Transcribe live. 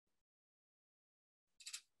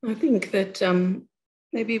I think that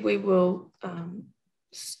maybe we will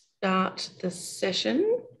start the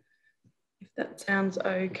session, if that sounds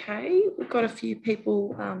okay. We've got a few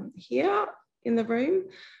people here in the room,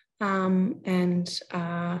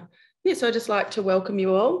 yeah, so I'd just like to welcome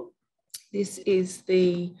you all. This is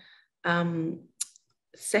the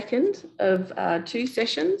second of two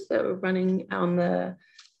sessions that we're running on the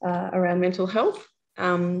around mental health.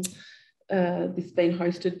 This has been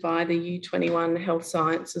hosted by the U21 Health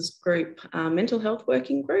Sciences Group Mental Health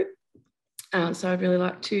Working Group. So I'd really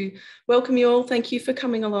like to welcome you all. Thank you for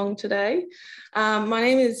coming along today. My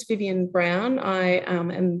name is Vivienne Browne. I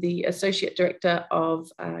am the Associate Director of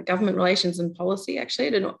Government Relations and Policy, actually,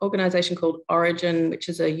 at an organisation called Orygen, which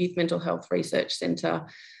is a youth mental health research centre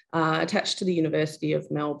attached to the University of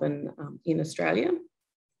Melbourne in Australia.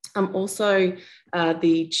 I'm also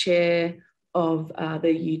the chair of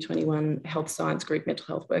the U21 Health Science Group Mental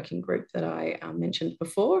Health Working Group that I mentioned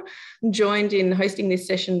before. I'm joined in hosting this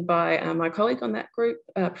session by my colleague on that group,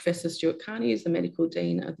 Professor Stuart Carney, who's the Medical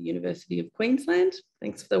Dean of the University of Queensland.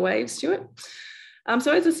 Thanks for the wave, Stuart.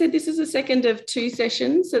 So as I said, this is the second of two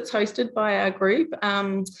sessions that's hosted by our group.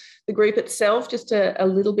 The group itself, just a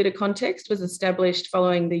little bit of context, was established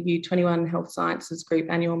following the U21 Health Sciences Group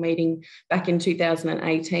annual meeting back in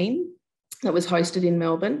 2018 that was hosted in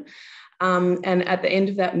Melbourne. And at the end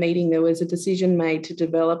of that meeting, there was a decision made to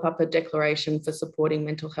develop up a declaration for supporting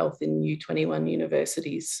mental health in U21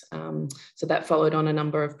 universities. So that followed on a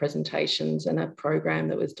number of presentations and a program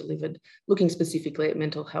that was delivered looking specifically at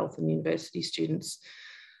mental health and university students.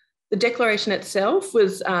 The declaration itself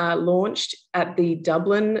was launched at the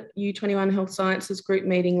Dublin U21 Health Sciences Group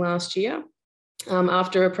meeting last year,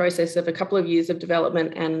 after a process of a couple of years of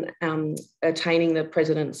development and attaining the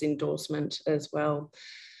President's endorsement as well.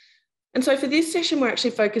 And so for this session, we're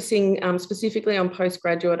actually focusing specifically on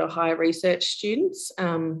postgraduate or higher research students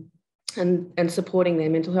and supporting their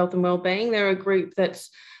mental health and wellbeing. They're a group that's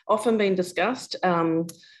often been discussed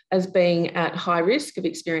as being at high risk of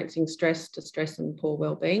experiencing stress, distress and poor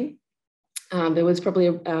wellbeing. There was probably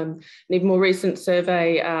an even more recent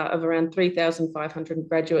survey of around 3,500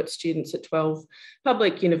 graduate students at 12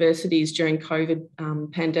 public universities during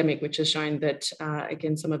COVID pandemic, which has shown that,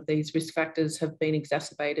 again, some of these risk factors have been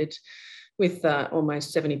exacerbated with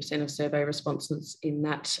almost 70% of survey responses in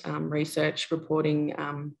that research reporting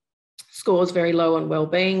scores very low on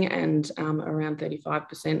wellbeing and around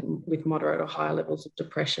 35% with moderate or higher levels of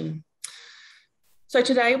depression. So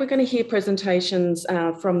today we're going to hear presentations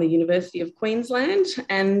from the University of Queensland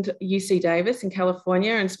and UC Davis in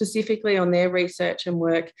California, and specifically on their research and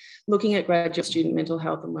work looking at graduate student mental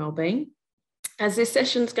health and wellbeing. As this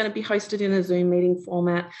session is going to be hosted in a Zoom meeting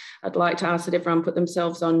format, I'd like to ask that everyone put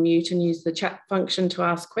themselves on mute and use the chat function to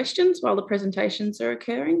ask questions while the presentations are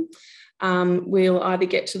occurring. We'll either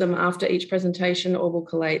get to them after each presentation or we'll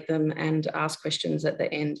collate them and ask questions at the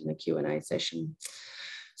end in a Q&A session.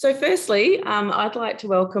 So firstly, I'd like to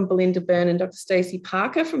welcome Belinda, Bern and Dr. Stacey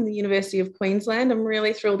Parker from the University of Queensland. I'm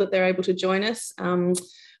really thrilled that they're able to join us.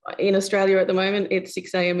 In Australia at the moment, it's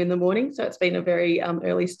 6 a.m. in the morning, so it's been a very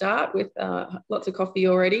early start with lots of coffee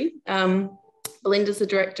already. Belinda's the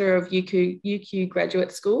director of UQ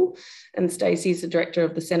Graduate School and Stacey's the director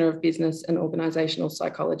of the Centre of Business and Organisational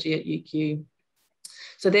Psychology at UQ.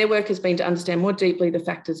 So their work has been to understand more deeply the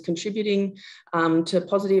factors contributing to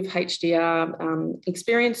positive HDR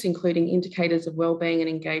experience, including indicators of wellbeing and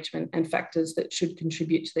engagement and factors that should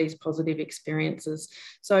contribute to these positive experiences.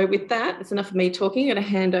 So with that, it's enough of me talking. I'm going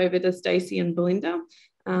to hand over to Stacey and Belinda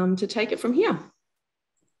to take it from here.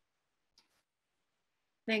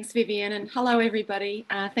 Thanks, Vivienne, and hello, everybody.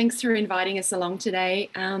 Thanks for inviting us along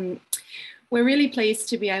today. We're really pleased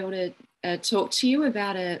to be able to talk to you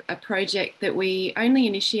about a project that we only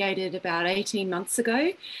initiated about 18 months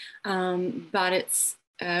ago, but it's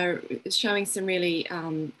showing some really,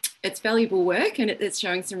 it's valuable work and it's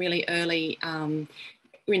showing some really early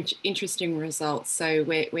interesting results. So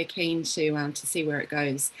we're keen to see where it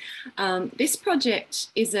goes. This project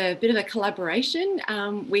is a bit of a collaboration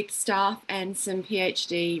with staff and some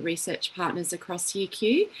PhD research partners across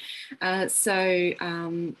UQ.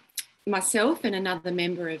 Myself and another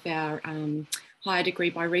member of our higher degree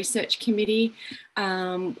by research committee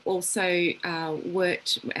also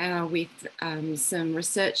worked with some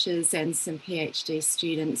researchers and some PhD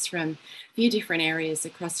students from a few different areas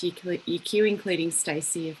across UQ, including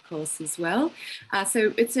Stacey, of course, as well.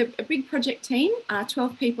 So it's a big project team,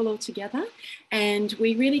 12 people altogether, and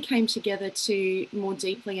we really came together to more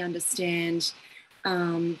deeply understand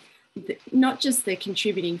not just the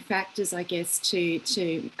contributing factors, I guess,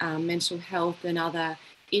 to mental health and other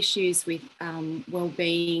issues with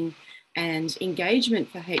well-being and engagement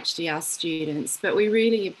for HDR students, but we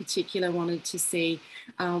really in particular wanted to see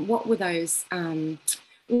what were those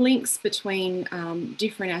links between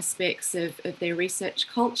different aspects of their research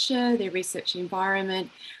culture, their research environment,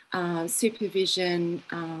 supervision.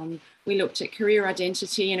 We looked at career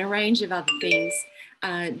identity and a range of other things,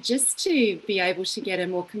 just to be able to get a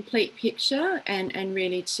more complete picture and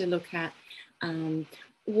really to look at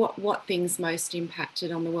what things most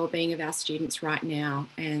impacted on the wellbeing of our students right now.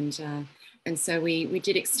 And so we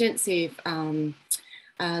did extensive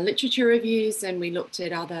literature reviews, and we looked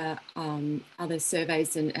at other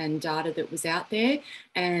surveys and data that was out there,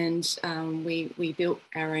 and we built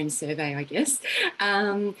our own survey, I guess.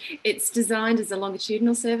 It's designed as a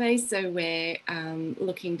longitudinal survey, so we're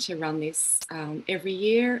looking to run this every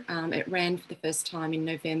year. It ran for the first time in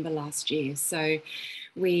November last year, so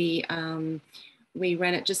we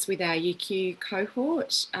ran it just with our UQ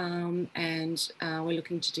cohort, and we're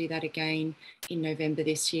looking to do that again in November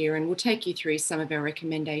this year. And we'll take you through some of our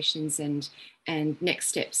recommendations and next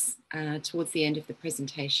steps towards the end of the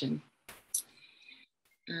presentation.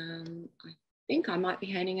 I think I might be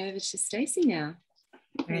handing over to Stacey now.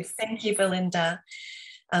 Yes, thank you, Belinda.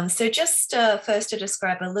 So just first to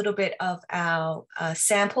describe a little bit of our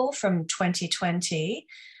sample from 2020.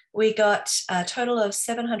 We got a total of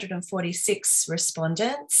 746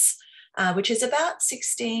 respondents, which is about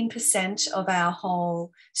 16% of our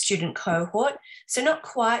whole student cohort. So not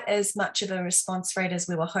quite as much of a response rate as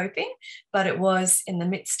we were hoping, but it was in the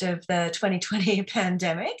midst of the 2020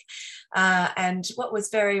 pandemic. And what was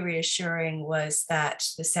very reassuring was that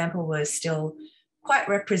the sample was still quite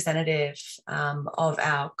representative of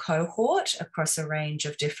our cohort across a range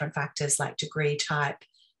of different factors like degree type,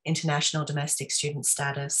 international domestic student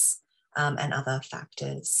status, and other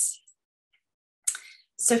factors.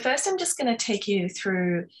 So first, I'm just going to take you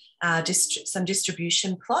through some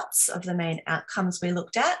distribution plots of the main outcomes we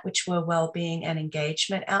looked at, which were wellbeing and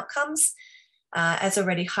engagement outcomes. As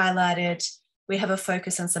already highlighted, we have a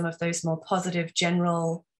focus on some of those more positive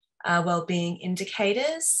general wellbeing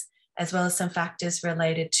indicators, as well as some factors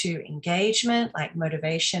related to engagement, like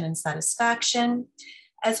motivation and satisfaction,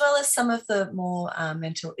 as well as some of the more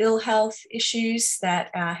mental ill health issues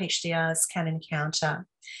that our HDRs can encounter.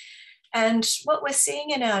 And what we're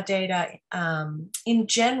seeing in our data in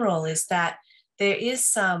general is that there is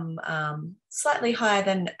some slightly higher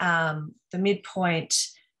than the midpoint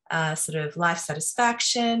sort of life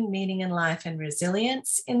satisfaction, meaning in life, and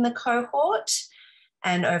resilience in the cohort.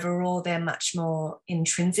 And overall, they're much more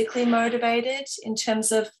intrinsically motivated in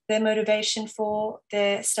terms of their motivation for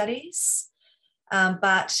their studies.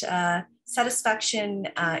 But satisfaction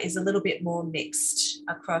is a little bit more mixed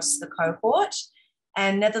across the cohort.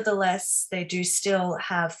 And nevertheless, they do still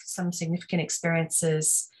have some significant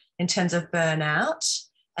experiences in terms of burnout,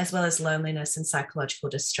 as well as loneliness and psychological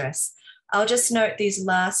distress. I'll just note these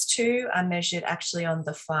last two are measured actually on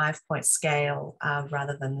the 5-point scale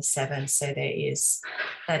rather than the 7. So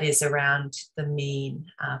that is around the mean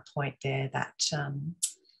point there, that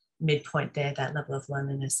midpoint there, that level of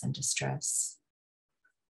loneliness and distress.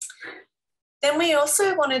 Then we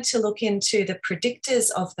also wanted to look into the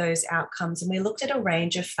predictors of those outcomes, and we looked at a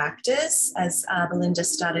range of factors, as Belinda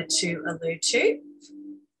started to allude to.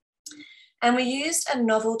 And we used a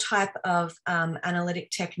novel type of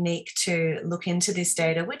analytic technique to look into this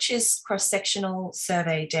data, which is cross-sectional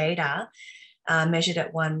survey data measured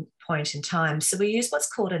at one point in time. So we use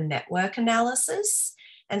what's called a network analysis.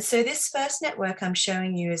 And so this first network I'm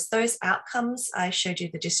showing you is those outcomes I showed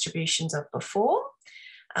you the distributions of before,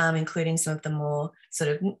 including some of the more sort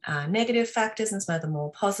of negative factors and some of the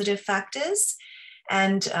more positive factors.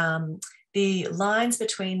 And the lines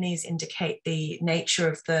between these indicate the nature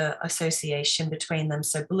of the association between them.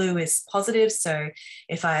 So blue is positive. So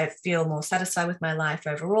if I feel more satisfied with my life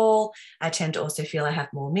overall, I tend to also feel I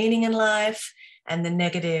have more meaning in life. And the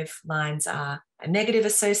negative lines are a negative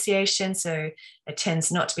association. So it tends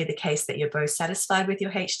not to be the case that you're both satisfied with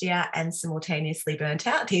your HDR and simultaneously burnt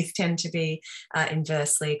out. These tend to be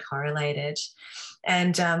inversely correlated.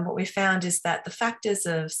 And what we found is that the factors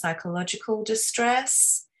of psychological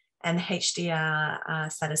distress and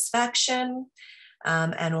HDR satisfaction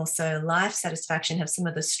and also life satisfaction have some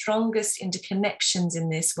of the strongest interconnections in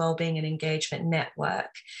this wellbeing and engagement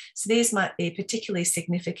network. So these might be particularly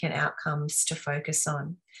significant outcomes to focus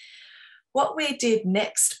on. What we did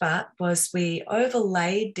next, but was we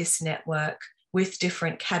overlaid this network with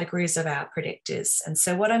different categories of our predictors. And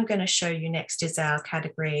so what I'm going to show you next is our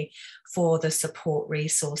category for the support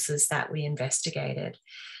resources that we investigated.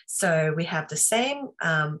 So we have the same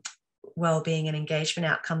wellbeing and engagement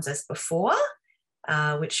outcomes as before,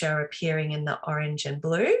 which are appearing in the orange and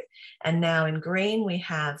blue. And now in green, we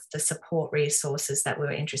have the support resources that we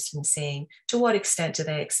were interested in seeing. To what extent do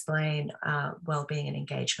they explain wellbeing and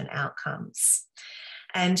engagement outcomes?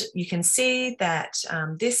 And you can see that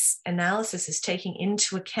this analysis is taking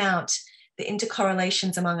into account the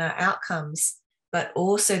intercorrelations among our outcomes, but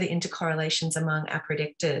also the intercorrelations among our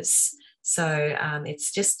predictors. So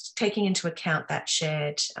it's just taking into account that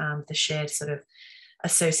the shared sort of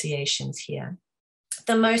associations here.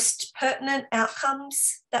 The most pertinent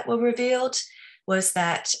outcomes that were revealed was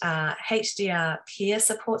that HDR peer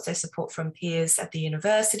support, so support from peers at the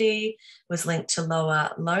university, was linked to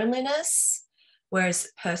lower loneliness, whereas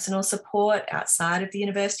personal support outside of the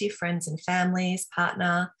university, friends and families,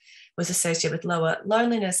 partner, was associated with lower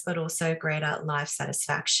loneliness, but also greater life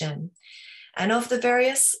satisfaction. And of the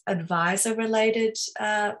various advisor-related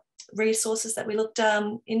resources that we looked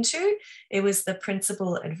into, it was the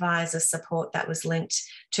principal advisor support that was linked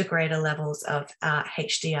to greater levels of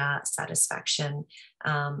HDR satisfaction.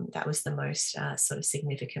 That was the most sort of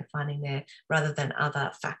significant finding there, rather than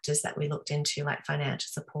other factors that we looked into like financial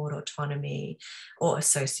support, autonomy, or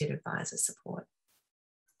associate advisor support.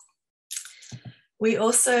 We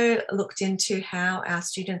also looked into how our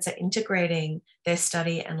students are integrating their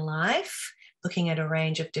study and life, looking at a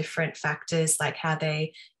range of different factors like how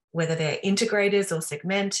whether they're integrators or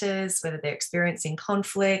segmenters, whether they're experiencing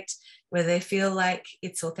conflict, whether they feel like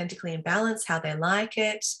it's authentically in balance, how they like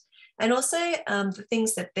it, and also the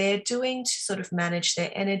things that they're doing to sort of manage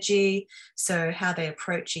their energy, so how they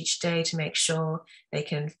approach each day to make sure they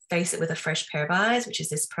can face it with a fresh pair of eyes, which is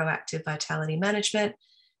this proactive vitality management,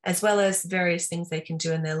 as well as various things they can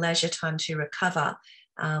do in their leisure time to recover,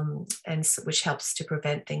 which helps to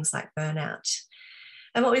prevent things like burnout.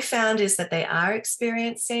 And what we found is that they are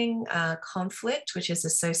experiencing conflict, which is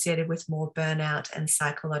associated with more burnout and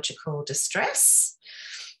psychological distress,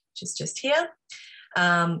 which is just here.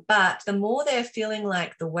 But the more they're feeling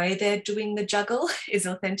like the way they're doing the juggle is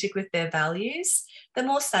authentic with their values, the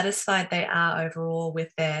more satisfied they are overall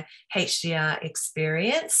with their HDR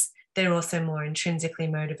experience. They're also more intrinsically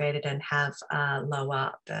motivated and have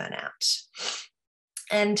lower burnout.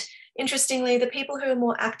 And interestingly, the people who are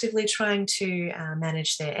more actively trying to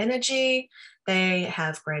manage their energy, they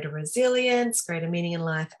have greater resilience, greater meaning in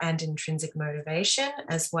life, and intrinsic motivation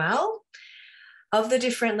as well. Of the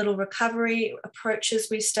different little recovery approaches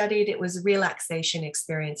we studied, it was relaxation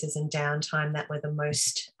experiences and downtime that were the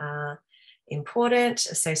most important,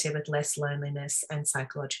 associated with less loneliness and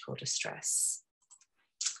psychological distress.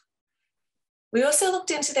 We also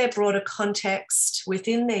looked into their broader context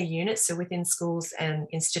within their units, so within schools and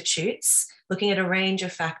institutes, looking at a range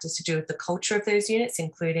of factors to do with the culture of those units,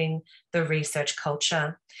 including the research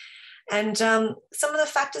culture. And some of the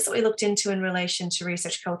factors that we looked into in relation to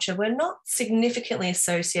research culture were not significantly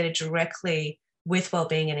associated directly with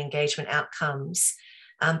wellbeing and engagement outcomes,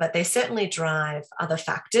 but they certainly drive other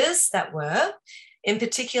factors that were. In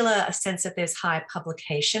particular, a sense that there's high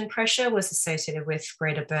publication pressure was associated with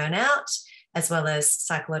greater burnout, as well as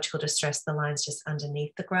psychological distress, the lines just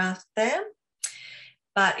underneath the graph there.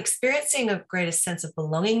 But experiencing a greater sense of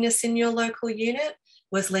belongingness in your local unit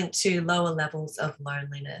was linked to lower levels of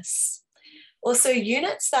loneliness. Also,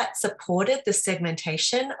 units that supported the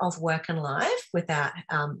segmentation of work and life without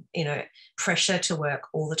pressure to work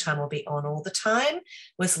all the time or be on all the time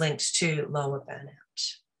was linked to lower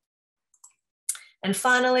burnout. And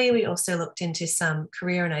finally, we also looked into some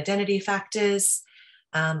career and identity factors,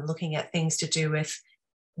 looking at things to do with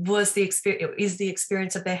is the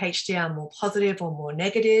experience of their HDR more positive or more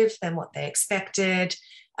negative than what they expected?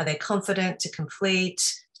 Are they confident to complete?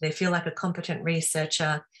 Do they feel like a competent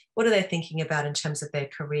researcher? What are they thinking about in terms of their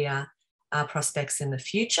career prospects in the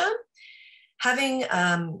future?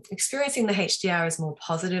 Experiencing the HDR as more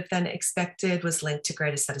positive than expected was linked to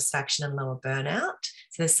greater satisfaction and lower burnout.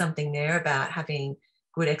 So there's something there about having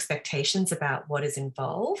good expectations about what is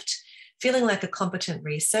involved. Feeling like a competent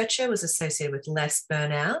researcher was associated with less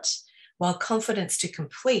burnout, while confidence to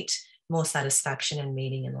complete more satisfaction and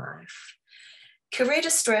meaning in life. Career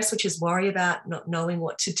distress, which is worry about not knowing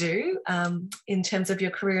what to do in terms of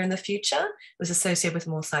your career in the future, was associated with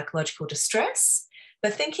more psychological distress.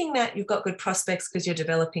 But thinking that you've got good prospects because you're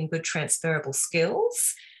developing good transferable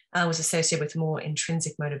skills was associated with more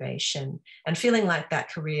intrinsic motivation, and feeling like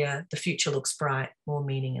that career, the future looks bright, more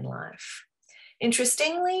meaning in life.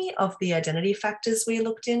 Interestingly, of the identity factors we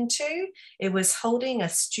looked into, it was holding a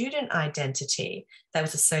student identity that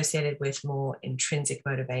was associated with more intrinsic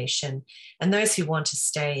motivation, and those who want to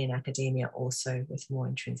stay in academia also with more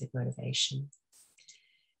intrinsic motivation.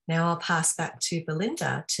 Now I'll pass back to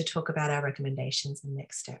Belinda to talk about our recommendations and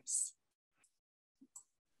next steps.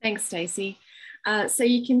 Thanks, Stacey. So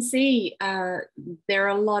you can see there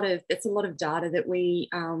are it's a lot of data that we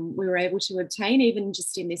were able to obtain even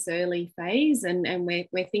just in this early phase, and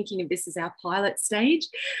we're thinking of this as our pilot stage.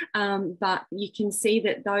 But you can see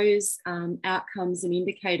that those outcomes and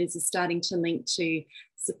indicators are starting to link to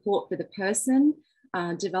support for the person,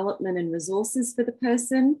 development and resources for the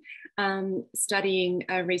person. Studying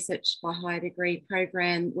a research by higher degree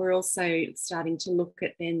program, we're also starting to look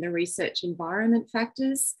at then the research environment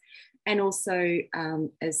factors, and also,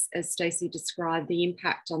 as Stacey described, the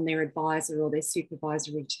impact on their advisor or their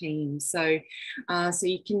supervisory team. So, so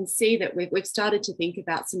you can see that we've started to think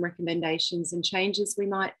about some recommendations and changes we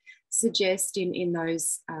might suggest in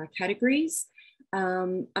those categories.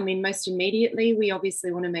 I mean, most immediately, we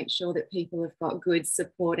obviously want to make sure that people have got good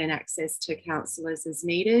support and access to counsellors as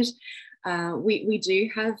needed. We do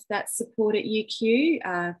have that support at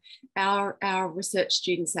UQ. Our research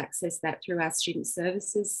students access that through our student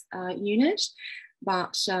services unit,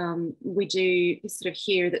 but we do sort of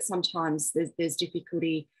hear that sometimes there's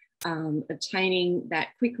difficulty obtaining that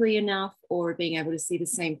quickly enough, or being able to see the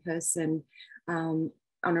same person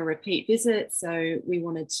on a repeat visit. So we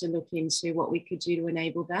wanted to look into what we could do to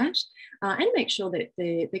enable that, and make sure that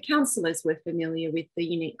the counsellors were familiar with the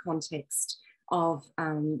unique context of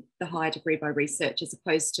the higher degree by research as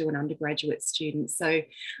opposed to an undergraduate student. So,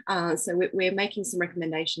 so we're making some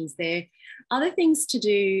recommendations there. Other things to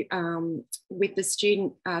do with the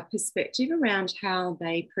student perspective around how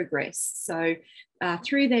they progress. So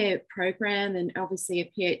through their program, and obviously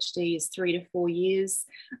a PhD is 3 to 4 years,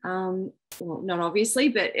 well, not obviously,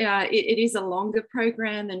 but it is a longer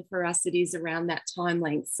program, and for us it is around that time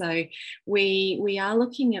length. So we are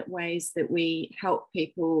looking at ways that we help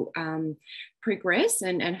people progress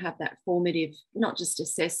and have that formative, not just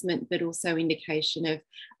assessment, but also indication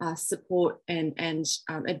of support and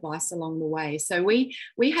advice along the way. So we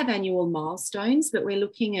have annual milestones, but we're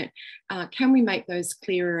looking at can we make those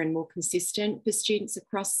clearer and more consistent for students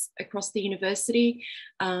across the university.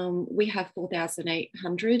 We have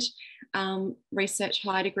 4,800 research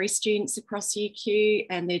higher degree students across UQ,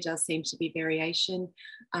 and there does seem to be variation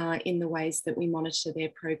in the ways that we monitor their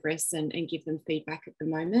progress and give them feedback at the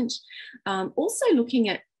moment. Also looking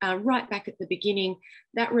at right back at the beginning,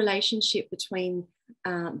 that relationship between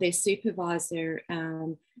their supervisor,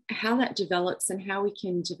 how that develops, and how we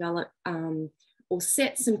can develop or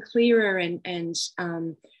set some clearer and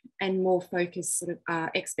more focused sort of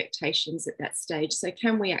expectations at that stage. So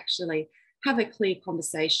can we actually have a clear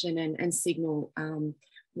conversation and signal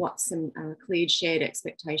what some cleared shared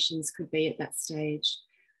expectations could be at that stage.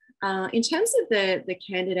 In terms of the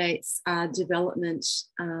candidates' development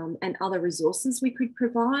and other resources we could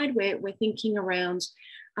provide, we're thinking around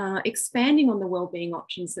expanding on the wellbeing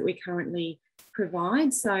options that we currently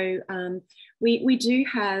provide. So we do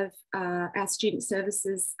have our student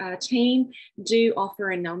services team do offer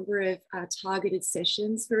a number of targeted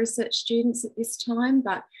sessions for research students at this time,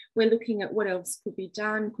 but we're looking at what else could be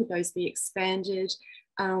done. Could those be expanded?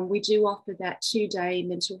 We do offer that 2-day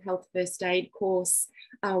mental health first aid course.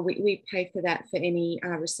 We pay for that for any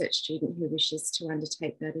research student who wishes to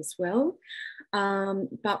undertake that as well.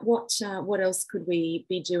 But what else could we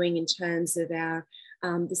be doing in terms of our,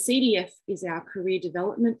 the CDF is our career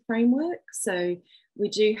development framework. So we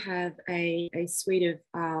do have a suite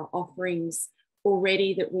of offerings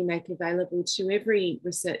already that we make available to every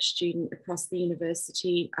research student across the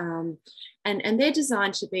university. And they're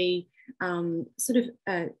designed to be sort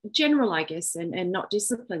of general, I guess, and not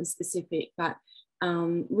discipline specific, but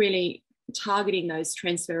really targeting those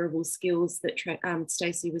transferable skills that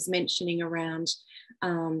Stacey was mentioning around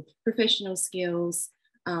professional skills,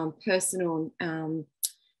 personal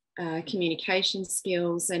communication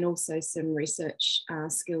skills, and also some research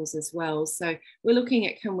skills as well. So we're looking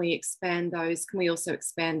at, can we expand those? Can we also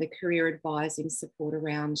expand the career advising support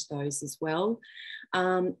around those as well?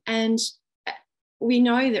 And we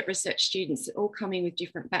know that research students are all coming with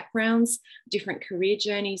different backgrounds, different career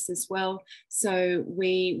journeys as well. So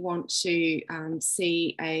we want to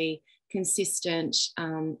see a consistent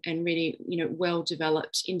and really,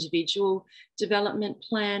 well-developed individual development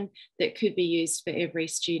plan that could be used for every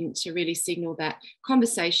student to really signal that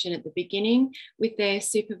conversation at the beginning with their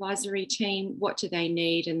supervisory team. What do they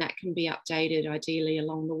need? And that can be updated ideally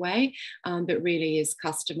along the way, but really is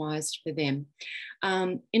customised for them.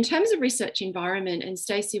 In terms of research environment, and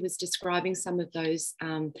Stacey was describing some of those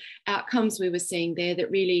outcomes we were seeing there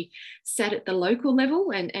that really sat at the local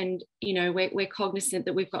level, and we're cognizant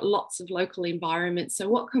that we've got lots of local environments. So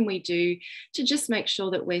what can we do to just make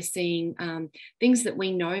sure that we're seeing things that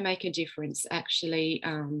we know make a difference actually,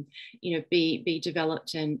 be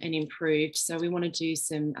developed and improved. So we want to do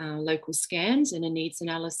some local scans and a needs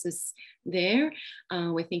analysis there.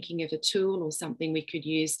 We're thinking of a tool or something we could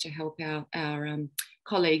use to help our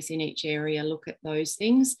colleagues in each area look at those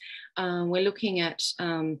things. We're looking at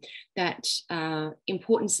that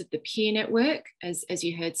importance of the peer network, as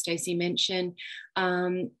you heard Stacey mention.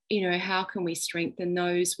 How can we strengthen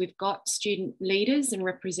those? We've got student leaders and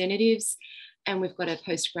representatives, and we've got a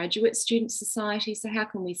postgraduate student society. So how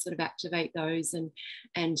can we sort of activate those and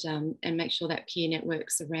make sure that peer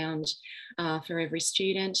network's around for every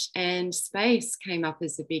student? And space came up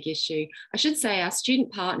as a big issue. I should say our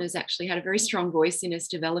student partners actually had a very strong voice in us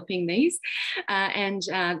developing these, and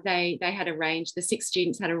they had a range. The 6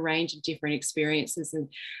 students had a range of different experiences,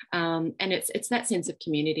 and it's that sense of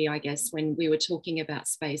community, I guess, when we were talking about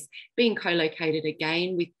space being co-located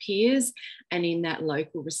again with peers and in that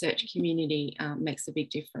local research community. Makes a big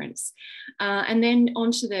difference. And then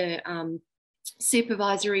onto the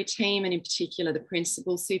supervisory team, and in particular the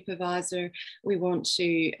principal supervisor. We want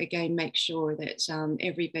to again make sure that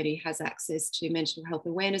everybody has access to mental health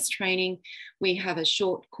awareness training. We have a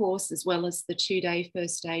short course as well as the 2-day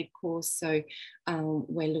first aid course, so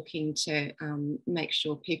we're looking to make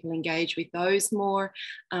sure people engage with those more.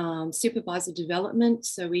 Supervisor development,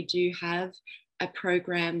 so we do have a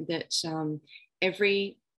program that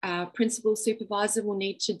every principal supervisor will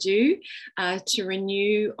need to do to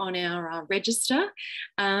renew on our register,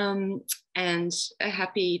 and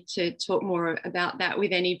happy to talk more about that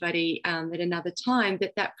with anybody at another time.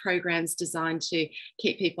 But that program's designed to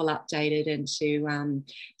keep people updated and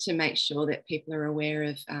to make sure that people are aware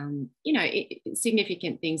of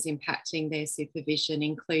significant things impacting their supervision,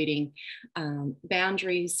 including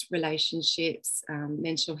boundaries, relationships,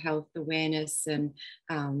 mental health awareness, and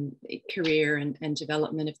career and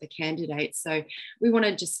development of the candidates. So we want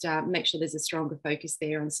to just make sure there's a stronger focus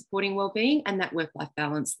there on supporting wellbeing and that work-life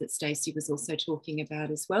balance that Stacey was also talking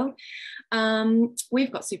about as well.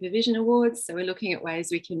 We've got supervision awards, so we're looking at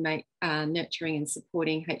ways we can make nurturing and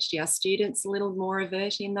supporting HDR students a little more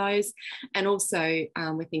overt in those, and also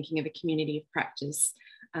we're thinking of a community of practice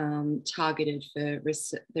targeted for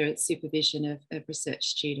the supervision of research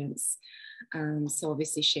students. So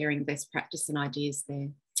obviously sharing best practice and ideas there.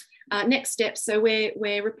 Next step, so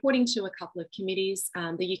we're reporting to a couple of committees,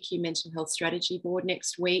 the UQ Mental Health Strategy Board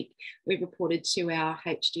next week. We've reported to our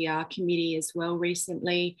HDR committee as well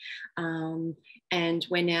recently, and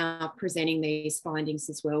we're now presenting these findings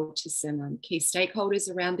as well to some key stakeholders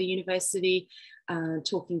around the university,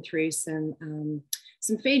 talking through some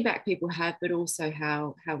feedback people have, but also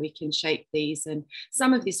how we can shape these. And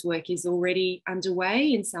some of this work is already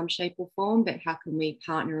underway in some shape or form, but how can we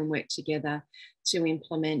partner and work together to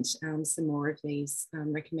implement some more of these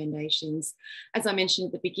recommendations? As I mentioned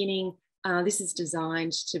at the beginning, this is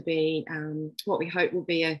designed to be what we hope will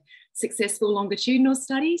be a successful longitudinal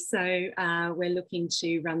study. So we're looking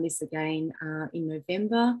to run this again in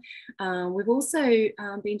November. We've also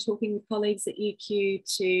been talking with colleagues at UQ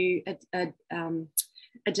to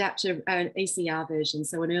adapt an ECR version,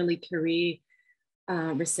 so an early career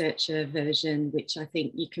researcher version, which I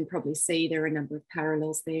think you can probably see there are a number of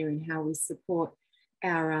parallels there in how we support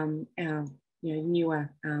our newer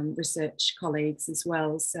research colleagues as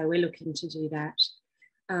well. So we're looking to do that.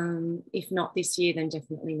 If not this year, then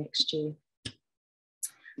definitely next year.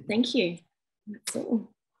 Thank you. That's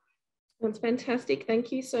all. That's fantastic.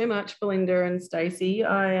 Thank you so much, Belinda and Stacey.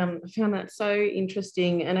 I found that so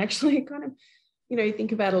interesting, and actually kind of, you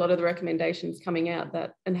think about a lot of the recommendations coming out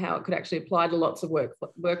and how it could actually apply to lots of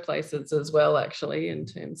workplaces as well, actually, in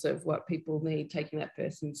terms of what people need, taking that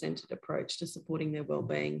person-centred approach to supporting their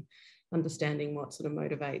wellbeing, understanding what sort of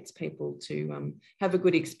motivates people to have a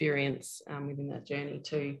good experience within that journey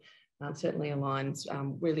too. Certainly aligns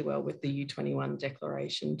really well with the U21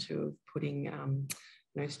 declaration to putting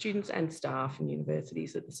students and staff and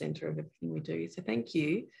universities at the centre of everything we do. So thank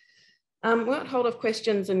you. We won't hold off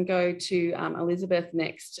questions and go to Elizabeth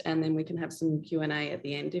next, and then we can have some Q&A at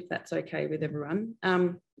the end, if that's okay with everyone.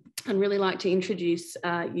 I'd really like to introduce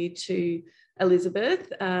you to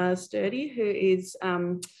Elizabeth Sturdy, who is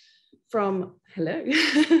from,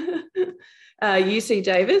 UC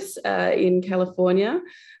Davis in California.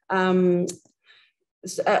 We've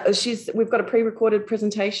got a pre-recorded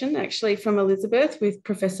presentation actually from Elizabeth with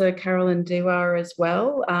Professor Carolyn Dewar as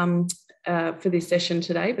well for this session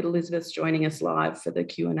today, but Elizabeth's joining us live for the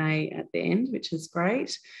Q&A at the end, which is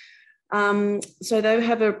great. So they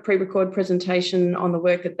have a pre-recorded presentation on the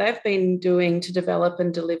work that they've been doing to develop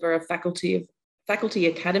and deliver a faculty of Faculty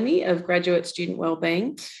Academy of Graduate Student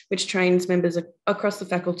Wellbeing, which trains members across the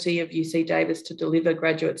faculty of UC Davis to deliver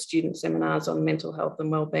graduate student seminars on mental health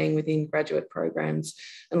and wellbeing within graduate programs,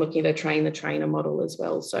 and looking at a train the trainer model as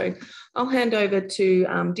well. So I'll hand over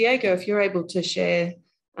to Diego, if you're able to share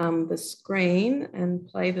the screen and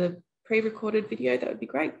play the pre-recorded video, that would be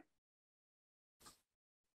great.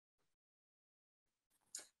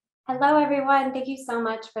 Hello, everyone. Thank you so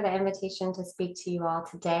much for the invitation to speak to you all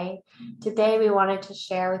today. Today, we wanted to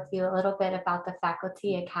share with you a little bit about the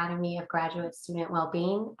Faculty Academy of Graduate Student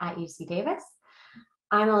Wellbeing at UC Davis.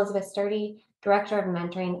 I'm Elizabeth Sturdy, Director of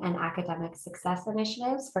Mentoring and Academic Success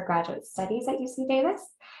Initiatives for Graduate Studies at UC Davis,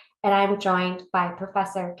 and I'm joined by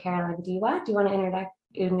Professor Carolyn Diwa. Do you want to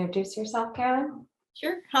introduce yourself, Carolyn?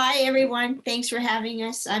 Sure. Hi, everyone. Thanks for having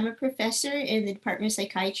us. I'm a professor in the Department of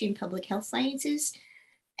Psychiatry and Public Health Sciences.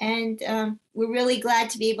 And we're really glad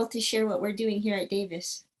to be able to share what we're doing here at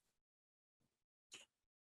Davis.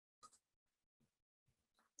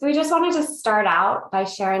 So we just wanted to start out by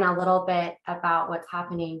sharing a little bit about what's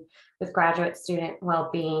happening with graduate student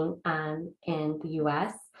well-being in the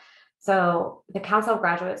US. So the Council of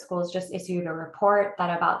Graduate Schools just issued a report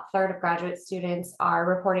that about a third of graduate students are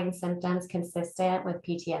reporting symptoms consistent with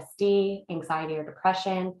PTSD, anxiety, or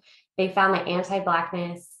depression. They found that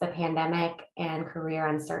anti-Blackness, the pandemic, and career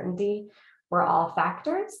uncertainty were all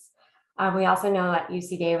factors. We also know at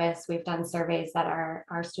UC Davis, we've done surveys that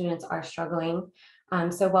our students are struggling.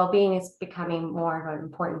 So well-being is becoming more of an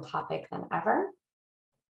important topic than ever.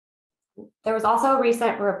 There was also a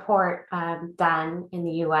recent report done in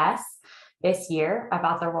the US this year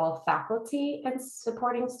about the role of faculty in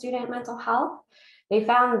supporting student mental health. They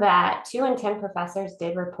found that 2 in 10 professors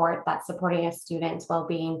did report that supporting a student's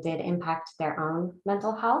well-being did impact their own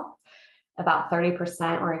mental health. About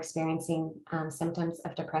 30% were experiencing symptoms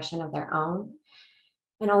of depression of their own.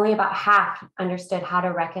 And only about half understood how to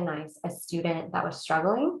recognize a student that was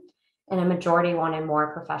struggling, and a majority wanted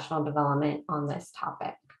more professional development on this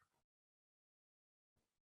topic.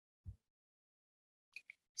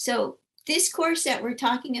 So this course that we're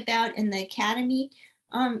talking about in the Academy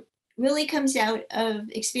really comes out of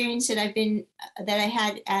experience that I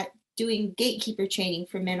had at doing gatekeeper training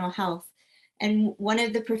for mental health. And one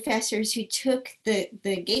of the professors who took the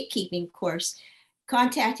gatekeeping course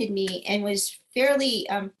contacted me and was fairly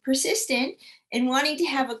persistent in wanting to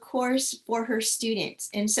have a course for her students.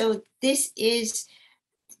 And so this is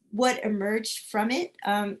what emerged from it,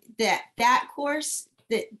 that course,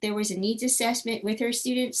 that there was a needs assessment with her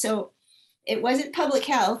students. So it wasn't public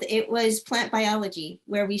health, it was plant biology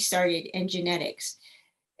where we started, and genetics.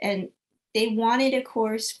 And they wanted a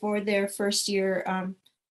course for their first year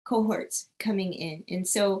cohorts coming in. And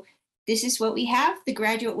so this is what we have, the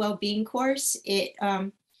graduate wellbeing course. It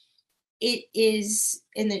is,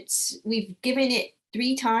 and we've given it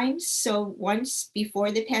 3 times. So once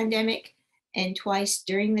before the pandemic and twice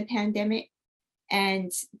during the pandemic.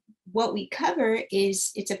 And what we cover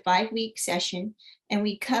is, it's a 5-week session, and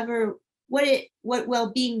we cover what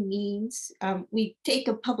well-being means. We take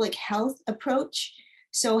a public health approach,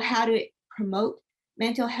 so how to promote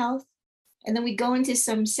mental health, and then we go into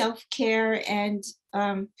some self-care and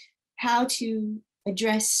how to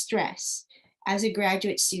address stress as a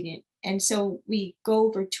graduate student. And so we go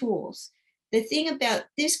over tools. The thing about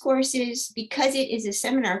this course is, because it is a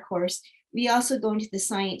seminar course, we also go into the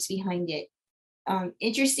science behind it.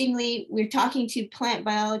 Interestingly, we're talking to plant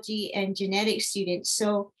biology and genetics students.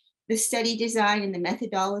 So the study design and the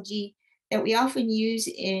methodology that we often use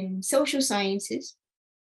in social sciences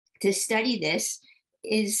to study this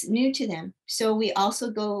is new to them. So we also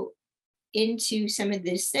go into some of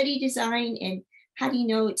the study design and how do you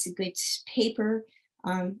know it's a good paper,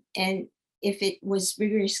 and if it was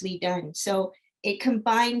rigorously done. So it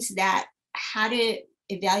combines that, how to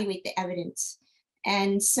evaluate the evidence.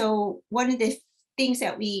 And so one of the things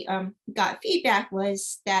that we got feedback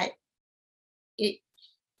was that it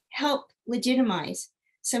helped legitimize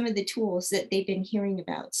some of the tools that they've been hearing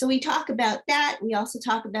about. So we talk about that. We also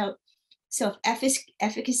talk about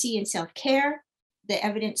self-efficacy and self-care, the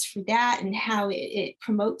evidence for that and how it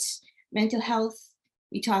promotes mental health.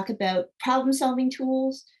 We talk about problem-solving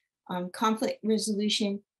tools, conflict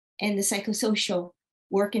resolution, and the psychosocial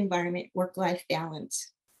work environment, work-life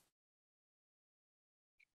balance.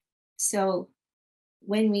 So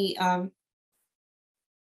when we,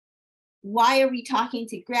 why are we talking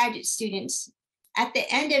to graduate students? At the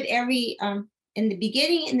end of every, in the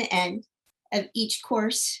beginning and the end of each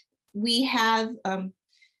course, we have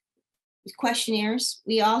questionnaires.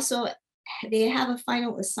 We also, they have a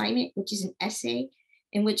final assignment, which is an essay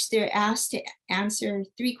in which they're asked to answer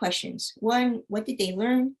 3 questions. 1, what did they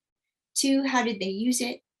learn? 2, how did they use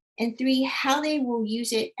it? And 3, how they will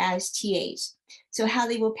use it as TAs. So how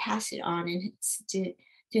they will pass it on, and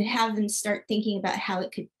to have them start thinking about how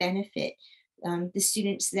it could benefit the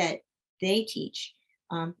students that they teach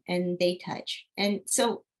and they touch. And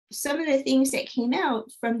so some of the things that came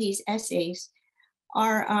out from these essays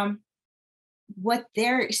are what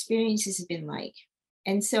their experiences have been like.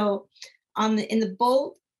 And so in the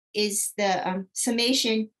bold is the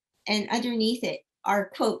summation, and underneath it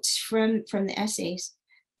are quotes from the essays.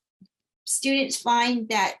 Students find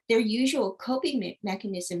that their usual coping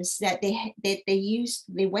mechanisms that they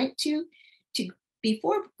went to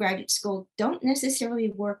before graduate school don't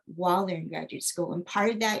necessarily work while they're in graduate school. And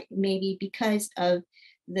part of that may be because of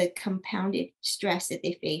the compounded stress that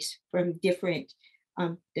they face from different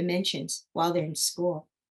dimensions while they're in school.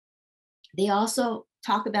 They also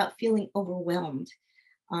talk about feeling overwhelmed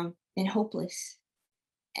and hopeless.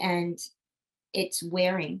 And it's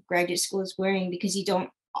wearing. Graduate school is wearing because you don't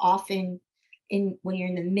often, when you're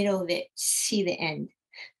in the middle of it, see the end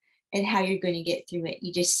and how you're going to get through it.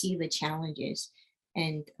 You just see the challenges,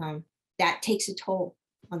 and that takes a toll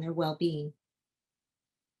on their well-being.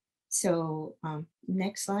 So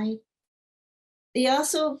next slide. They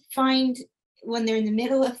also find when they're in the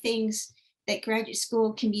middle of things that graduate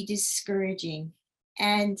school can be discouraging.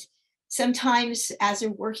 And sometimes as they're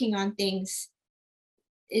working on things,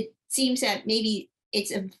 it seems that maybe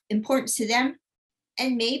it's of importance to them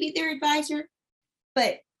and maybe their advisor,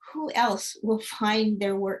 but who else will find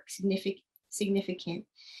their work significant?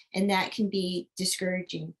 And that can be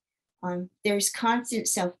discouraging. There's constant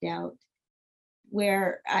self-doubt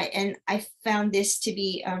where I found this to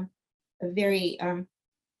be a very,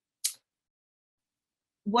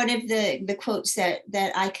 one of the quotes that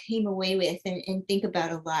I came away with and think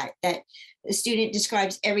about a lot, that the student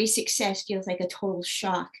describes every success feels like a total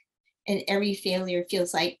shock and every failure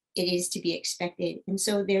feels like it is to be expected. And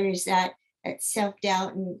so there is that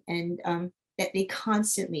self-doubt and that they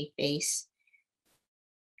constantly face.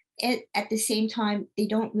 And at the same time, they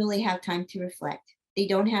don't really have time to reflect. They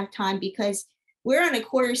don't have time because we're on a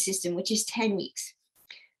quarter system, which is 10 weeks,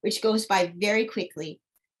 which goes by very quickly.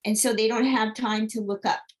 And so they don't have time to look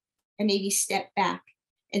up and maybe step back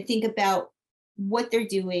and think about what they're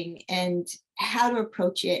doing and how to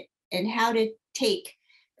approach it and how to take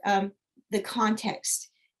the context.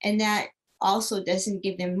 And that also doesn't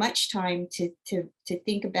give them much time to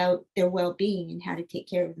think about their well-being and how to take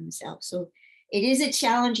care of themselves. So it is a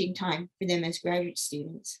challenging time for them as graduate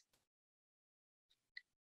students.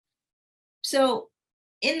 So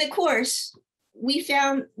in the course, we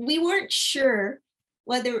found we weren't sure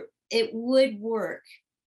whether it would work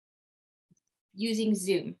using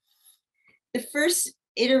Zoom. The first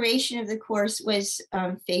iteration of the course was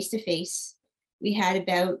face-to-face. We had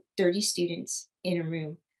about 30 students in a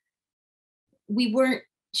room. We weren't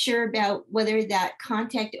sure about whether that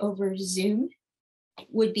contact over Zoom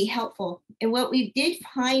would be helpful. And what we did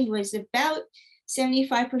find was about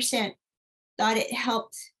 75% thought it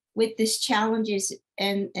helped with these challenges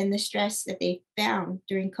and the stress that they found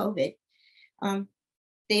during COVID.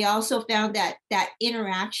 They also found that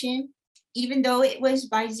interaction, even though it was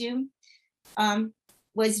by Zoom,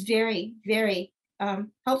 was very, very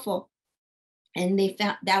helpful. And they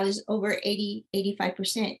found that was over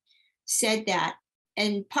 85% said that.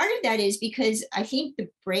 And part of that is because I think the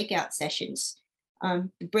breakout sessions, the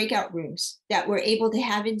breakout rooms that we're able to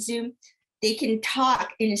have in Zoom, they can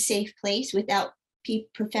talk in a safe place without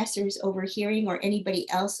professors overhearing or anybody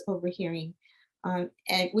else overhearing,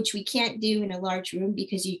 and which we can't do in a large room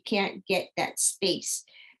because you can't get that space.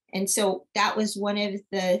 And so that was one of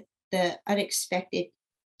the unexpected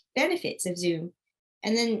benefits of Zoom.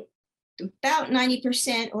 And then about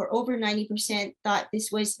 90% or over 90% thought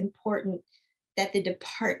this was important, that the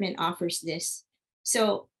department offers this.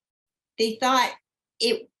 So they thought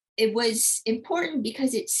it was important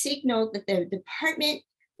because it signaled that the department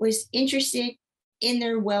was interested in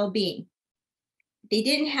their well-being. They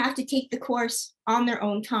didn't have to take the course on their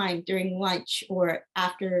own time during lunch or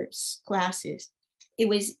after classes. It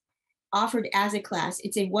was offered as a class.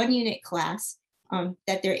 It's a 1-unit class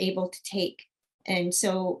that they're able to take. And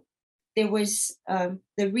so there was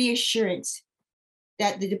the reassurance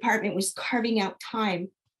that the department was carving out time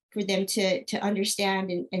for them to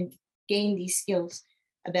understand and gain these skills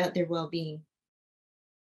about their well-being.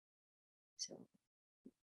 So,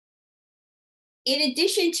 in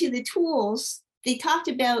addition to the tools, they talked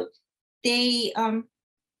about it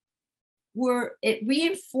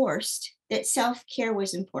reinforced that self-care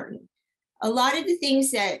was important. A lot of the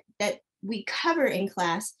things that we cover in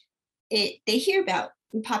class, they hear about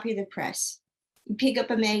in popular press. you pick up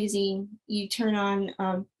a magazine, you turn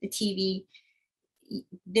on the TV,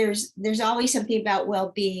 there's always something about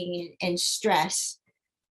well-being and stress.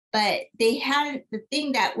 But they had, the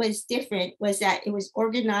thing that was different was that it was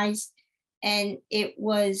organized and it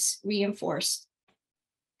was reinforced.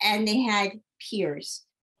 And they had peers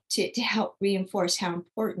to help reinforce how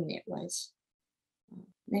important it was.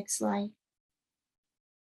 Next slide.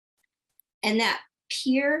 And that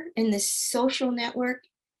peer and the social network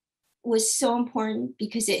was so important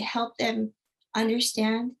because it helped them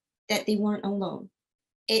understand that they weren't alone.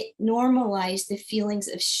 It normalized the feelings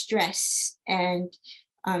of stress and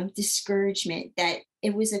discouragement, that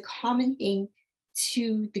it was a common thing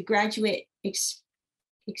to the graduate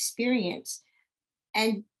experience.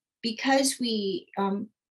 And because we,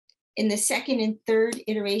 in the second and third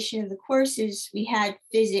iteration of the courses, we had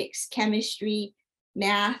physics, chemistry,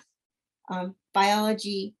 math,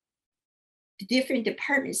 biology, different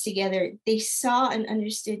departments together, they saw and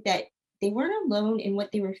understood that they weren't alone in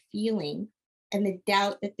what they were feeling and the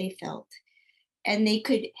doubt that they felt. And they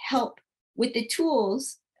could help with the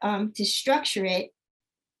tools to structure it,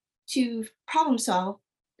 to problem solve,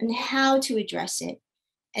 and how to address it.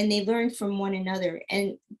 And they learned from one another,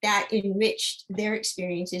 and that enriched their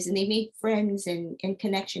experiences, and they made friends and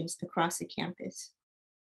connections across the campus.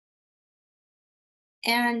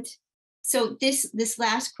 And so this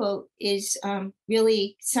last quote is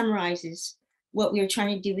really summarizes what we were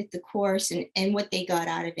trying to do with the course and what they got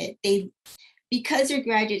out of it. Because they're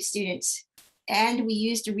graduate students and we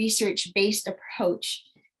used a research-based approach,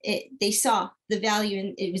 they saw the value,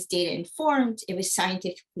 and it was data informed, it was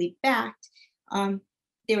scientifically backed.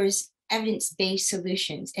 There was evidence-based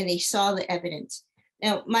solutions, and they saw the evidence.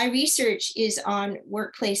 Now, my research is on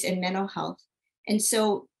workplace and mental health. And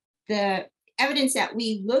so the evidence that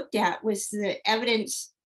we looked at was the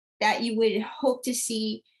evidence that you would hope to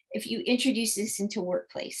see if you introduce this into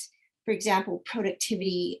workplace. For example,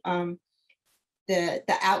 productivity, the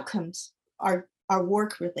outcomes are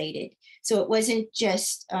work related. So it wasn't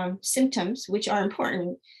just symptoms, which are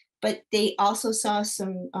important, but they also saw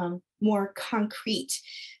some more concrete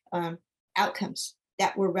outcomes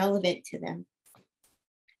that were relevant to them.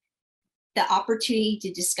 The opportunity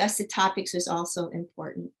to discuss the topics was also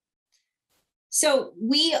important. So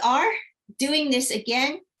we are doing this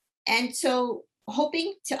again. And so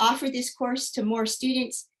hoping to offer this course to more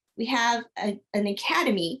students, we have an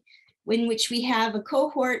academy in which we have a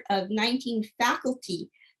cohort of 19 faculty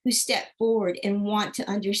who step forward and want to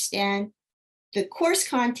understand the course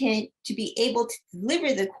content to be able to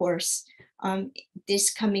deliver the course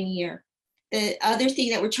this coming year. The other thing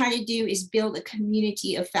that we're trying to do is build a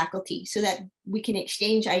community of faculty so that we can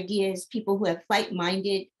exchange ideas, people who have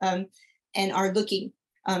like-minded and are looking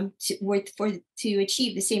to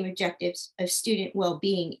achieve the same objectives of student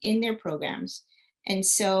well-being in their programs. And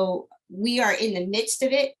so we are in the midst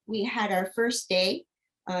of it. We had our first day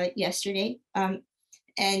yesterday, and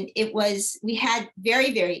we had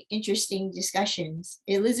very, very interesting discussions.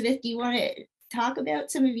 Elizabeth, do you want to talk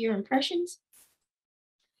about some of your impressions?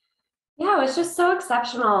 Yeah, it was just so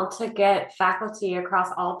exceptional to get faculty across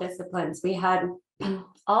all disciplines. We had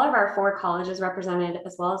all of our 4 colleges represented,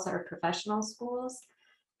 as well as our professional schools.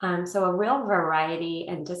 So a real variety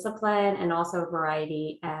in discipline, and also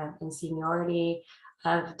variety in seniority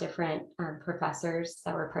of different professors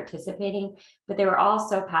that were participating, but they were all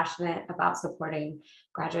so passionate about supporting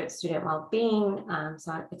graduate student well-being.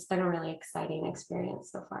 So it's been a really exciting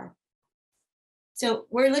experience so far. So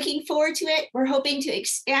we're looking forward to it. We're hoping to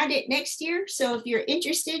expand it next year. So if you're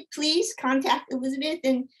interested, please contact Elizabeth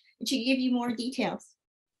and she can give you more details.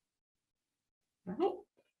 All right.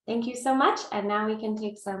 Thank you so much. And now we can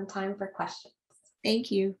take some time for questions.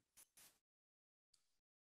 Thank you.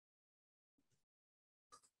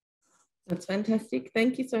 That's fantastic.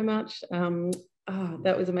 Thank you so much.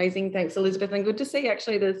 That was amazing. Thanks, Elizabeth. And good to see,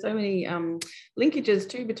 actually, there's so many linkages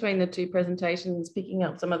too between the 2 presentations, picking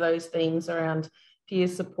up some of those themes around peer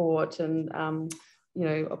support and you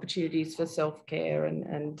know, opportunities for self-care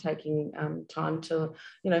and taking time to,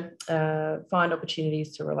 you know, find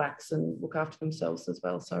opportunities to relax and look after themselves as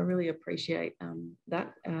well. So I really appreciate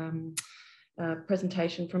that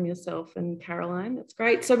presentation from yourself and Caroline. That's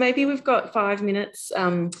great. So maybe we've got 5 minutes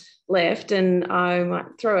left, and I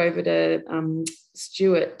might throw over to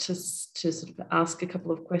Stuart to sort of ask a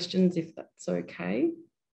couple of questions, if that's okay.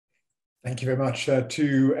 Thank you very much.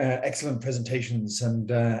 2 excellent presentations,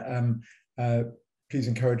 and please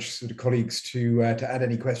encourage sort of colleagues to add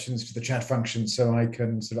any questions to the chat function so I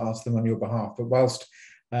can sort of ask them on your behalf. But whilst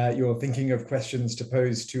you're thinking of questions to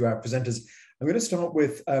pose to our presenters, I'm going to start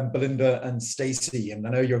with Belinda and Stacey. And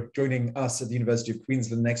I know you're joining us at the University of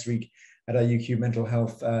Queensland next week at our UQ Mental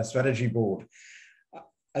Health Strategy Board.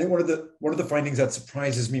 I think one of the findings that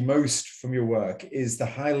surprises me most from your work is the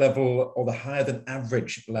high level, or the higher than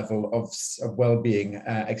average level of well-being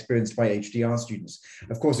experienced by HDR students.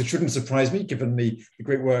 Of course, it shouldn't surprise me given the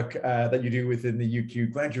great work that you do within the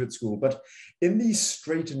UQ Graduate School. But in these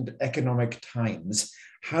straitened economic times,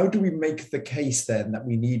 how do we make the case then that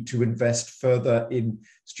we need to invest further in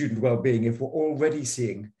student well-being if we're already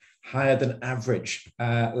seeing higher than average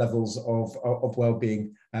levels of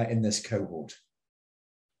well-being in this cohort?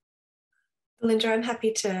 Belinda, I'm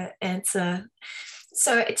happy to answer.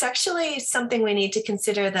 So it's actually something we need to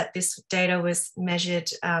consider, that this data was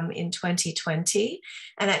measured in 2020.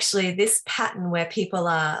 And actually this pattern where people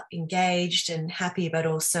are engaged and happy, but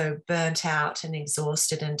also burnt out and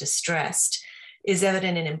exhausted and distressed, is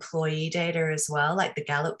evident in employee data as well, like the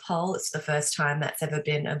Gallup poll. It's the first time that's ever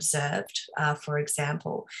been observed, for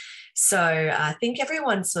example. So I think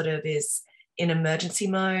everyone sort of is in emergency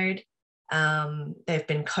mode. They've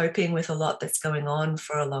been coping with a lot that's going on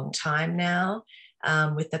for a long time now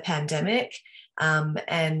with the pandemic.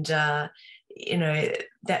 You know,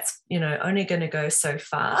 that's, you know, only going to go so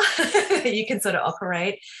far. You can sort of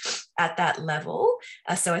operate at that level.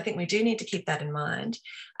 So I think we do need to keep that in mind.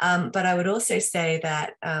 But I would also say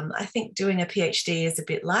that I think doing a PhD is a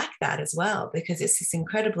bit like that as well, because it's this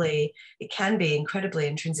it can be incredibly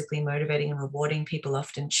intrinsically motivating and rewarding. People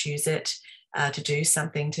often choose it to do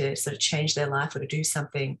something to sort of change their life, or to do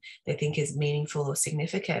something they think is meaningful or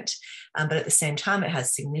significant. But at the same time, it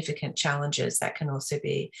has significant challenges that can also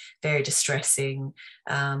be very distressing,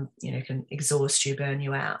 you know, can exhaust you, burn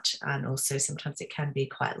you out. And also sometimes it can be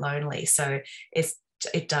quite lonely. So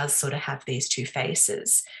it does sort of have these two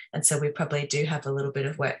faces. And so we probably do have a little bit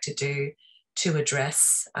of work to do to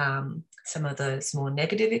address some of those more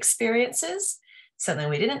negative experiences. Something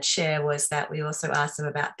we didn't share was that we also asked them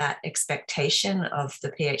about that expectation of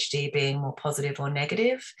the PhD being more positive or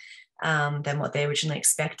negative than what they originally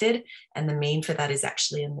expected. And the mean for that is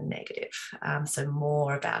actually in the negative. So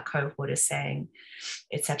more of our cohort is saying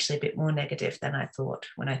it's actually a bit more negative than I thought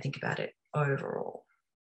when I think about it overall.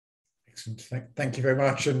 Excellent. Thank you very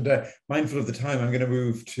much. And mindful of the time, I'm going to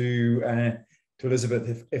move to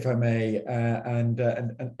Elizabeth, if I may, and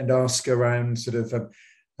ask around sort of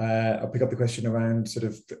I'll pick up the question around sort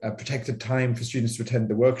of protected time for students to attend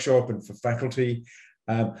the workshop and for faculty,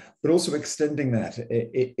 but also extending that,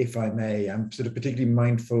 if I may. I'm sort of particularly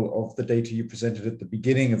mindful of the data you presented at the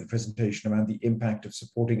beginning of the presentation around the impact of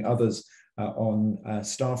supporting others on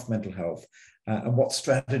staff mental health, and what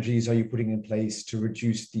strategies are you putting in place to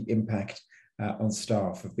reduce the impact on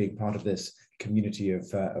staff of being part of this community of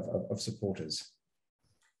supporters?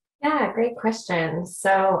 Yeah, great question.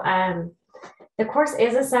 So the course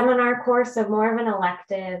is a seminar course, so more of an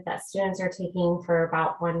elective that students are taking for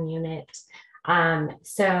about 1 unit.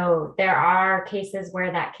 So there are cases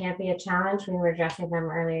where that can be a challenge. We were addressing them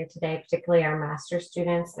earlier today, particularly our master's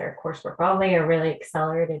students. They're coursework only or really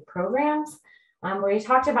accelerated programs. We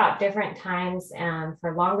talked about different times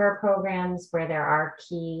for longer programs where there are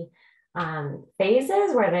key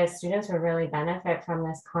phases where the students would really benefit from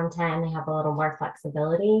this content and they have a little more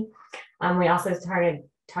flexibility. We also started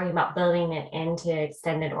talking about building it into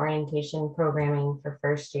extended orientation programming for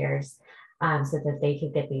first years so that they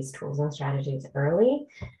could get these tools and strategies early.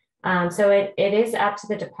 So it is up to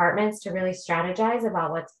the departments to really strategize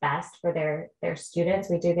about what's best for their students.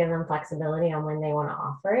 We do give them flexibility on when they want to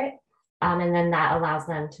offer it. And then that allows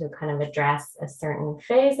them to kind of address a certain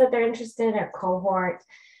phase that they're interested in or cohort,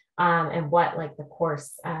 and what like the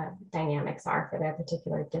course dynamics are for their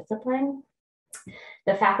particular discipline.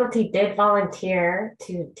 The faculty did volunteer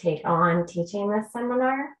to take on teaching this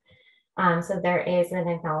seminar. So there is an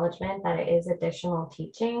acknowledgement that it is additional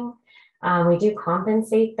teaching. We do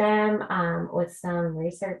compensate them with some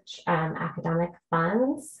research academic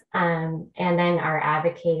funds, and then are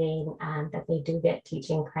advocating that they do get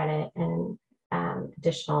teaching credit and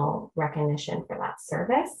additional recognition for that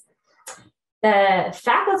service. The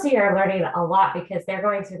faculty are learning a lot because they're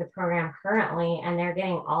going through the program currently and they're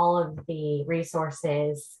getting all of the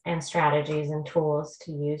resources and strategies and tools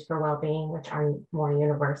to use for well-being, which are more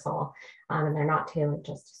universal, and they're not tailored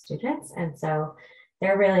just to students. And so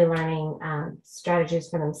they're really learning strategies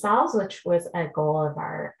for themselves, which was a goal of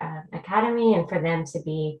our academy, and for them to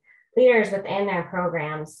be leaders within their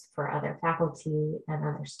programs for other faculty and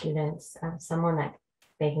other students, someone that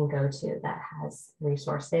they can go to that has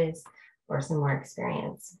resources or some more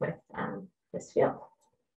experience with this field.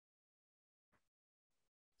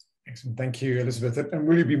 Excellent, thank you, Elizabeth. And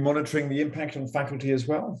will you be monitoring the impact on faculty as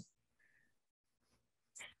well?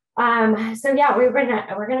 So yeah, we're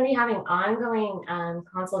gonna be having ongoing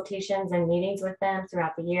consultations and meetings with them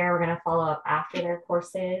throughout the year. We're gonna follow up after their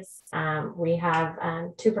courses. We have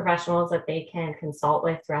 2 professionals that they can consult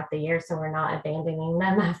with throughout the year, so we're not abandoning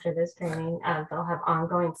them after this training. They'll have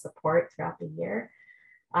ongoing support throughout the year,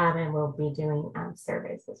 and we'll be doing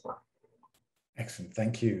surveys as well. Excellent,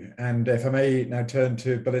 thank you. And if I may now turn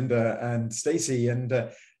to Belinda and Stacey, and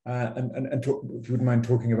talk, if you wouldn't mind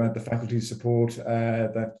talking about the faculty support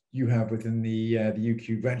that you have within the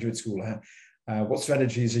UQ Graduate School. What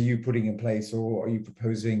strategies are you putting in place, or are you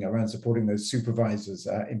proposing around supporting those supervisors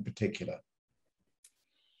in particular?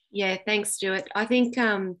 Yeah, thanks, Stuart. I think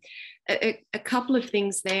a couple of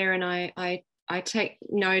things there, and I take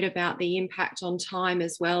note about the impact on time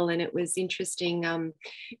as well. And it was interesting,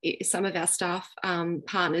 some of our staff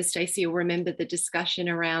partners, Stacey will remember the discussion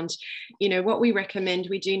around, you know, what we recommend.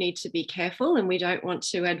 We do need to be careful, and we don't want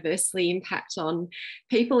to adversely impact on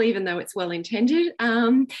people, even though it's well intended.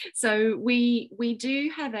 So we do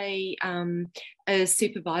have a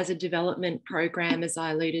supervisor development program, as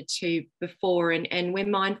I alluded to before, and we're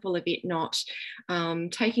mindful of it not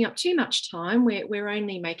taking up too much time. We're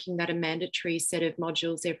only making that a mandatory set of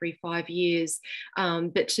modules every 5 years,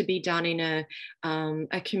 but to be done in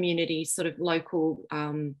a community sort of local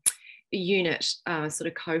unit, sort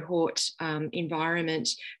of cohort environment.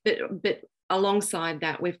 But alongside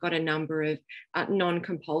that, we've got a number of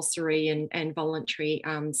non-compulsory and voluntary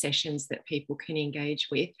sessions that people can engage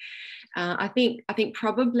with. I think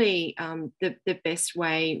probably the best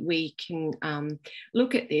way we can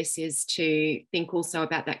look at this is to think also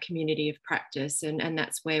about that community of practice, and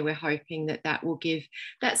that's where we're hoping that will give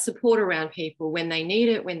that support around people when they need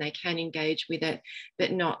it, when they can engage with it,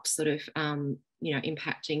 but not sort of you know,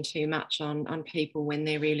 impacting too much on people when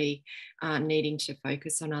they're really needing to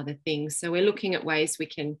focus on other things. So we're looking at ways we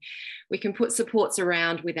can put supports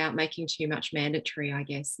around without making too much mandatory, I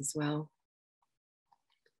guess, as well.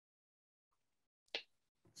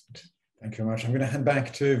 Thank you very much. I'm going to hand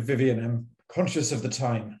back to Vivienne. I'm conscious of the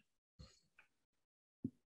time.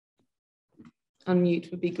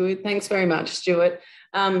 Unmute would be good. Thanks very much, Stuart.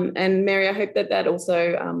 And Mary, I hope that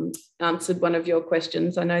also answered one of your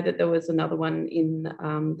questions. I know that there was another one in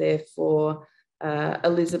there for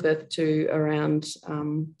Elizabeth too, around,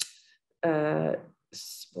 what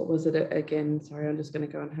was it again? Sorry, I'm just going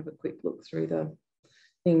to go and have a quick look through the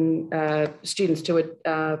thing. Students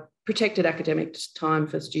to protected academic time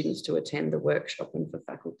for students to attend the workshop and for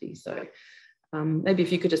faculty. So maybe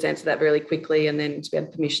if you could just answer that really quickly, and then we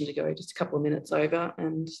had permission to go just a couple of minutes over,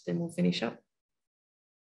 and then we'll finish up.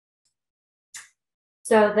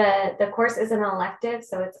 So the course is an elective,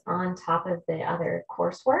 so it's on top of the other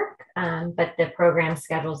coursework, but the program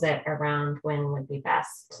schedules it around when would be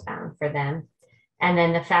best for them. And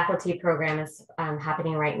then the faculty program is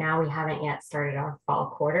happening right now. We haven't yet started our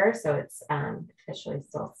fall quarter, so it's officially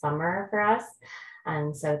still summer for us.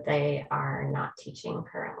 And so they are not teaching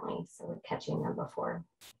currently, so we're catching them before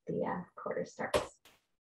the quarter starts.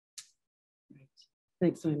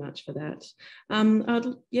 Thanks so much for that.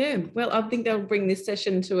 Yeah, well, I think that'll bring this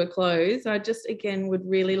session to a close. I just, again, would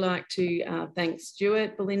really like to thank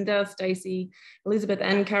Stuart, Belinda, Stacey, Elizabeth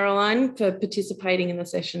and Caroline for participating in the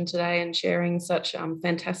session today and sharing such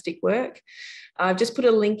fantastic work. I've just put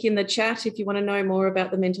a link in the chat if you want to know more about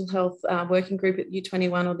the mental health working group at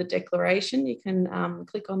U21 or the declaration. You can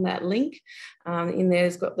click on that link. In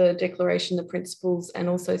there's got the declaration, the principles, and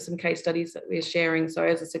also some case studies that we're sharing. So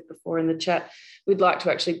as I said before in the chat, we'd like to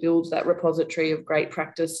actually build that repository of great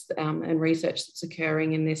practice and research that's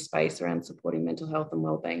occurring in this space around supporting mental health and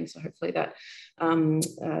wellbeing. So hopefully that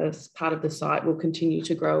as part of the site will continue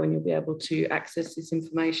to grow, and you'll be able to access this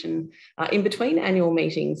information in between annual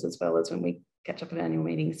meetings as well as when we catch up at annual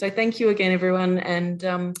meetings. So thank you again, everyone,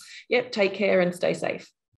 and yep, take care and stay safe.